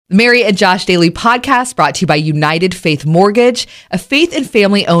Mary and Josh Daily podcast brought to you by United Faith Mortgage, a faith and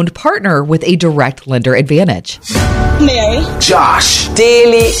family-owned partner with a direct lender advantage. Mary. Josh.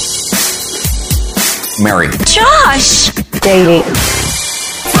 Daily. Mary. Josh. Daily.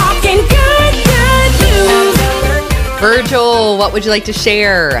 Talking good news. Virgil, what would you like to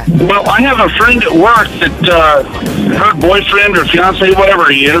share? Well, I have a friend at work that her boyfriend or fiance,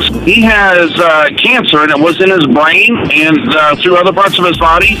 whatever he is, he has cancer, and it was in his brain and through other parts of his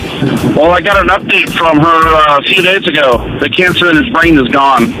body. Well, I got an update from her a few days ago. The cancer in his brain is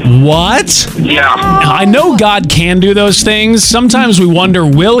gone. What? Yeah. I know God can do those things. Sometimes we wonder,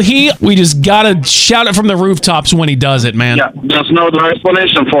 will he? We just gotta shout it from the rooftops when he does it, man. Yeah, there's no other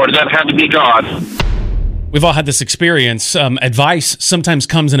explanation for it. That had to be God. We've all had this experience. Advice sometimes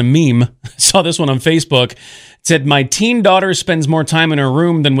comes in a meme. I saw this one on Facebook. It said, my teen daughter spends more time in her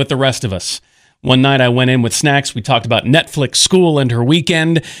room than with the rest of us. One night I went in with snacks. We talked about Netflix, school, and her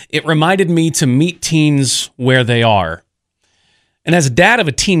weekend. It reminded me to meet teens where they are. And as a dad of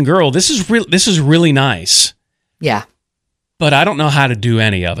a teen girl, this is really nice. Yeah. But I don't know how to do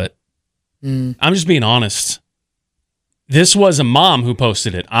any of it. I'm just being honest. This was a mom who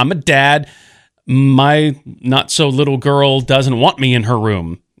posted it. I'm a dad. My not-so-little girl doesn't want me in her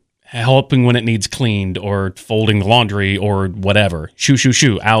room, helping when it needs cleaned or folding the laundry or whatever.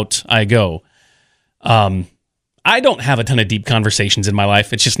 Shoo, out I go. I don't have a ton of deep conversations in my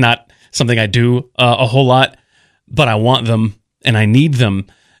life. It's just not something I do a whole lot, but I want them and I need them.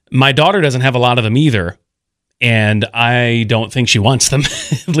 My daughter doesn't have a lot of them either, and I don't think she wants them,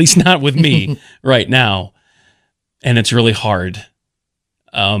 at least not with me right now, and it's really hard.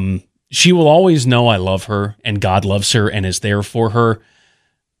 She will always know I love her and God loves her and is there for her.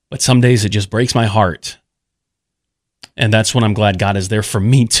 But some days it just breaks my heart. And that's when I'm glad God is there for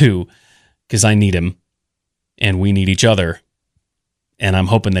me too, because I need him and we need each other. And I'm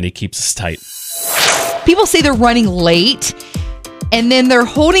hoping that he keeps us tight. People say they're running late and then they're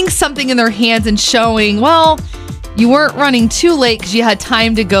holding something in their hands and showing, well, you weren't running too late because you had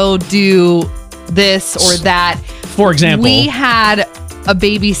time to go do this or that. For example, we had a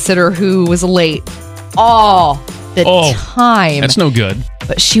babysitter who was late all the time. That's no good.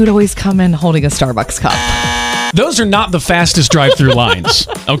 But she would always come in holding a Starbucks cup. Those are not the fastest drive-through lines.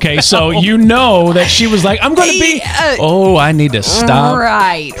 Okay, so you know that she was like, I'm going to be... I need to stop.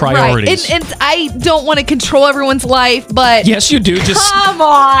 Right. Priorities. Right. And I don't want to control everyone's life, but... Yes, you do. Just come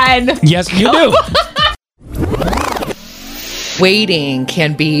on. Yes, you do. Waiting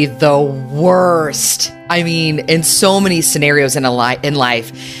can be the worst. I mean, in so many scenarios in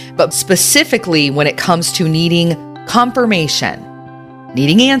life, but specifically when it comes to needing confirmation,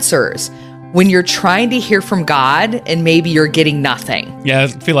 needing answers, when you're trying to hear from God and maybe you're getting nothing. Yeah, I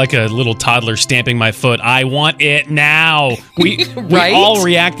feel like a little toddler stamping my foot. I want it now. We Right? we all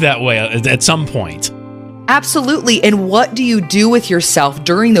react that way at some point. Absolutely. And what do you do with yourself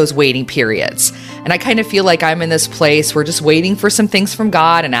during those waiting periods? And I kind of feel like I'm in this place where just waiting for some things from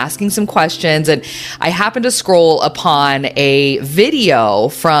God and asking some questions. And I happened to scroll upon a video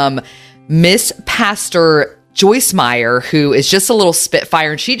from Miss Pastor Joyce Meyer, who is just a little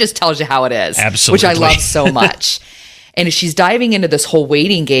spitfire, and she just tells you how it is. Absolutely. Which I love so much. And she's diving into this whole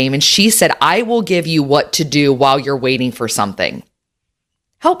waiting game. And she said, I will give you what to do while you're waiting for something.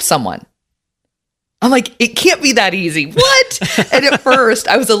 Help someone. I'm like, it can't be that easy. What? And at first,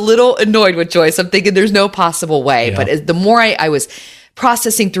 I was a little annoyed with Joyce. I'm thinking there's no possible way. Yeah. But the more I was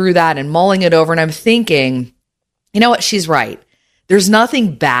processing through that and mulling it over, and I'm thinking, you know what? She's right. There's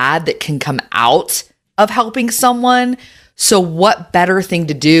nothing bad that can come out of helping someone. So what better thing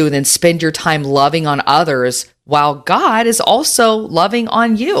to do than spend your time loving on others while God is also loving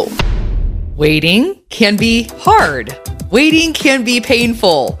on you? Waiting can be hard. Waiting can be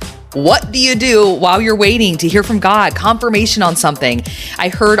painful. What do you do while you're waiting to hear from God, confirmation on something? I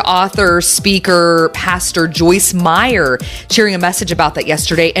heard author, speaker, pastor Joyce Meyer sharing a message about that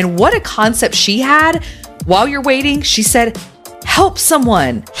yesterday. And what a concept she had. While you're waiting, she said, help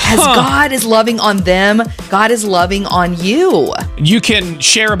someone. As God is loving on them, God is loving on you. You can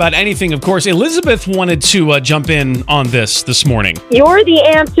share about anything, of course. Elizabeth wanted to jump in on this morning. You're the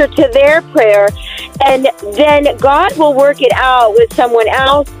answer to their prayer, and then God will work it out with someone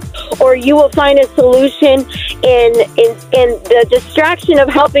else, or you will find a solution in the distraction of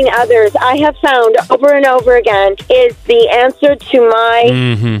helping others. I have found over and over again is the answer to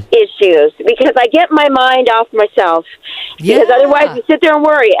my issues, because I get my mind off myself. Because otherwise we sit there and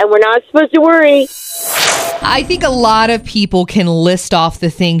worry, and we're not supposed to worry. I think a lot of people can list off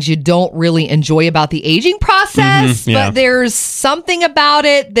the things you don't really enjoy about the aging process, yeah. but there's something about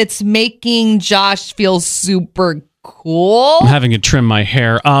it that's making Josh feel super cool. I'm having to trim my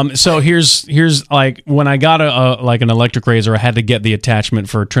hair. So here's like when I got an electric razor, I had to get the attachment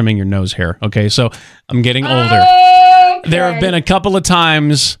for trimming your nose hair. Okay, so I'm getting older. Okay. There have been a couple of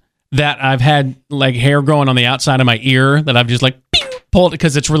times that I've had like hair growing on the outside of my ear that I've just like pulled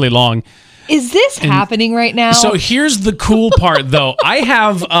because it's really long. Is this happening right now? So here's the cool part, though. I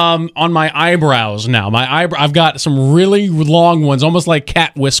have on my eyebrows now. I've got some really long ones, almost like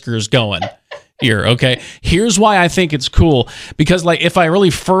cat whiskers going here. Okay, here's why I think it's cool, because like if I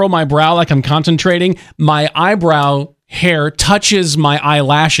really furrow my brow, like I'm concentrating, my eyebrow hair touches my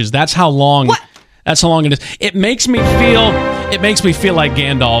eyelashes. That's how long. What? That's how long it is. It makes me feel like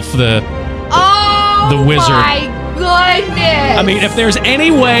Gandalf, the wizard. My goodness. I mean, if there's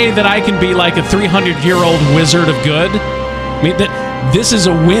any way that I can be like a 300-year-old wizard of good, I mean, this is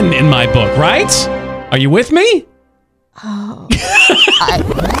a win in my book, right? Are you with me? Oh.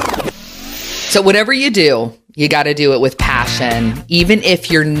 So whatever you do, you got to do it with passion, even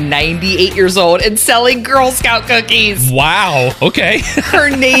if you're 98 years old and selling Girl Scout cookies. Wow. Okay. Her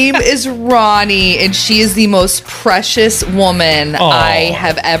name is Ronnie, and she is the most precious woman I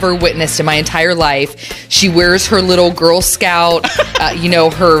have ever witnessed in my entire life. She wears her little Girl Scout,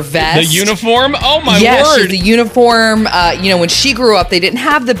 her vest. The uniform? Oh, my She's word. the uniform. When she grew up, they didn't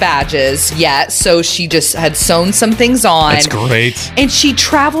have the badges yet, so she just had sewn some things on. That's great. And she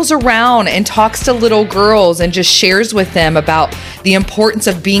travels around and talks to little girls and just shares with them about the importance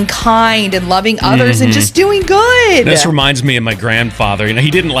of being kind and loving others and just doing good. This reminds me of my grandfather. You know,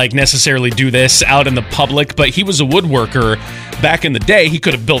 he didn't like necessarily do this out in the public, but he was a woodworker back in the day. He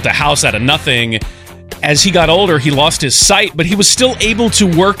could have built a house out of nothing. As he got older, he lost his sight, but he was still able to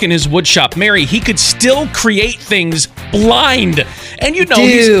work in his wood shop. Mary, he could still create things blind. And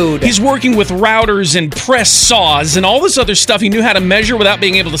he's working with routers and press saws and all this other stuff. He knew how to measure without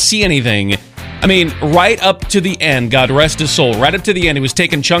being able to see anything. I mean, right up to the end, God rest his soul, right up to the end, he was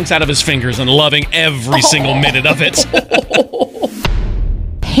taking chunks out of his fingers and loving every single minute of it.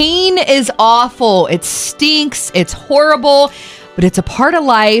 Pain is awful. It stinks. It's horrible, but it's a part of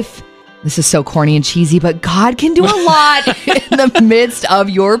life. This is so corny and cheesy, but God can do a lot in the midst of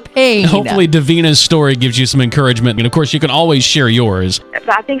your pain. Hopefully Davina's story gives you some encouragement. And of course, you can always share yours.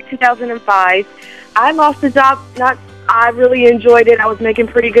 I think 2005, I lost a job. I really enjoyed it. I was making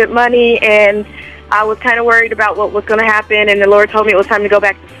pretty good money, and I was kind of worried about what was going to happen, and the Lord told me it was time to go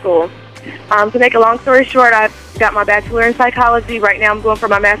back to school. To make a long story short, I got my bachelor in psychology. Right now I'm going for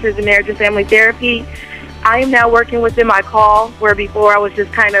my master's in marriage and family therapy. I am now working within my call, where before I was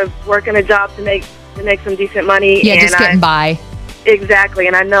just kind of working a job to make some decent money. Yeah, just getting by. Exactly,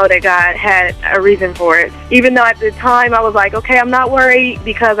 and I know that God had a reason for it. Even though at the time I was like, okay, I'm not worried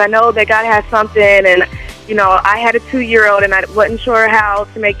because I know that God has something, and I had a 2-year-old and I wasn't sure how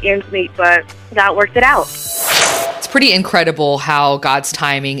to make ends meet, but God worked it out. It's pretty incredible how God's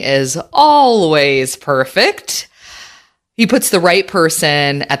timing is always perfect. He puts the right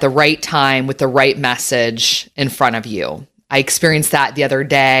person at the right time with the right message in front of you. I experienced that the other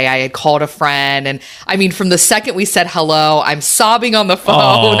day. I had called a friend, and I mean, from the second we said hello, I'm sobbing on the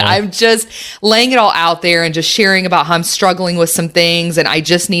phone. I'm just laying it all out there and just sharing about how I'm struggling with some things, and I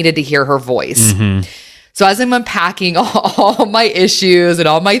just needed to hear her voice. Mm-hmm. So as I'm unpacking all my issues and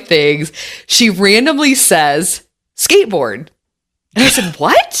all my things, she randomly says, skateboard. And I said,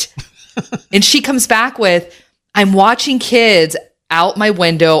 what? And she comes back with, I'm watching kids out my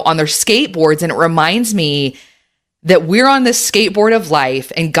window on their skateboards, and it reminds me that we're on this skateboard of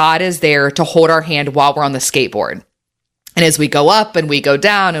life, and God is there to hold our hand while we're on the skateboard. And as we go up and we go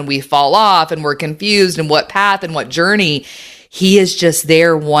down and we fall off and we're confused and what path and what journey, he is just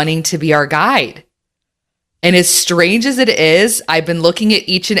there wanting to be our guide. And as strange as it is, I've been looking at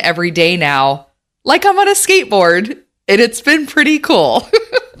each and every day now like I'm on a skateboard, and it's been pretty cool.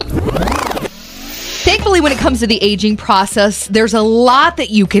 Thankfully, when it comes to the aging process, there's a lot that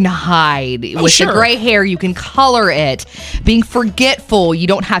you can hide. With the gray hair, you can color it. Being forgetful, you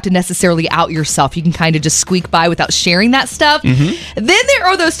don't have to necessarily out yourself. You can kind of just squeak by without sharing that stuff. Mm-hmm. Then there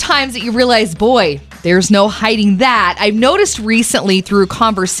are those times that you realize, boy, there's no hiding that. I've noticed recently through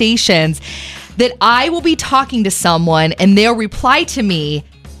conversations that I will be talking to someone and they'll reply to me,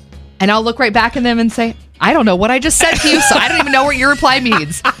 and I'll look right back at them and say, I don't know what I just said to you, so I don't even know what your reply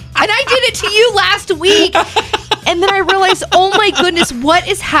means. And I did it to you last week. And then I realized, oh my goodness, what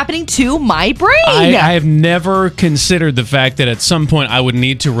is happening to my brain? I have never considered the fact that at some point I would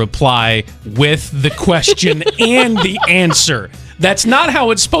need to reply with the question and the answer. That's not how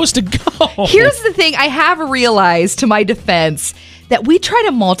it's supposed to go. Here's the thing. I have realized, to my defense, that we try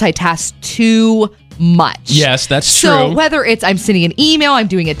to multitask too much. Yes, that's So true. whether it's I'm sending an email, I'm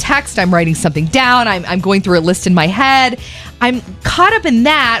doing a text, I'm writing something down, I'm going through a list in my head, I'm caught up in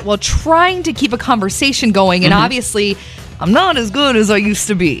that while trying to keep a conversation going. And obviously, I'm not as good as I used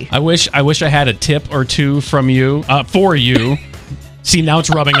to be. I wish I had a tip or two from you, for you. See, now it's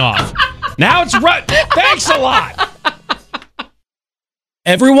rubbing off. Now it's thanks a lot.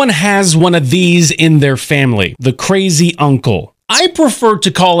 Everyone has one of these in their family, the crazy uncle. I prefer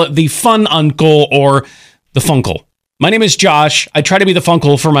to call it the fun uncle or the funkle. My name is Josh. I try to be the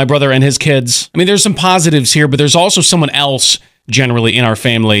funkle for my brother and his kids. I mean, there's some positives here, but there's also someone else generally in our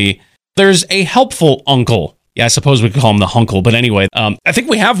family. There's a helpful uncle. Yeah, I suppose we could call him the hunkle, but anyway, I think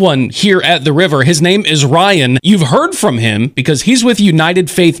we have one here at the river. His name is Ryan. You've heard from him because he's with United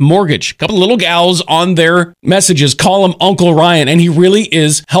Faith Mortgage. A couple of little gals on their messages call him Uncle Ryan, and he really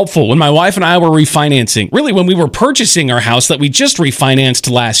is helpful. When my wife and I were refinancing, really when we were purchasing our house that we just refinanced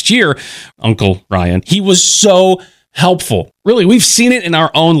last year, Uncle Ryan, he was so helpful. Really, we've seen it in our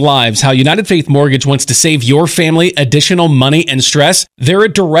own lives how United Faith Mortgage wants to save your family additional money and stress. They're a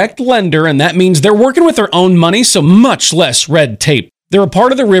direct lender, and that means they're working with their own money, so much less red tape. They're a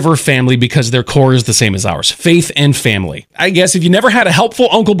part of the River family because their core is the same as ours, faith and family. I guess if you never had a helpful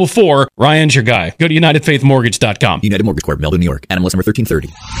uncle before, Ryan's your guy. Go to UnitedFaithMortgage.com. United Mortgage Corp, Melville, New York. NMLS number 1330.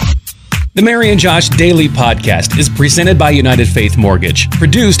 The Mary and Josh Daily Podcast is presented by United Faith Mortgage,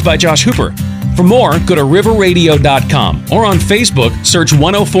 produced by Josh Hooper. For more, go to riverradio.com or on Facebook, search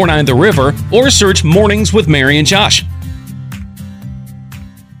 1049 The River or search Mornings with Mary and Josh.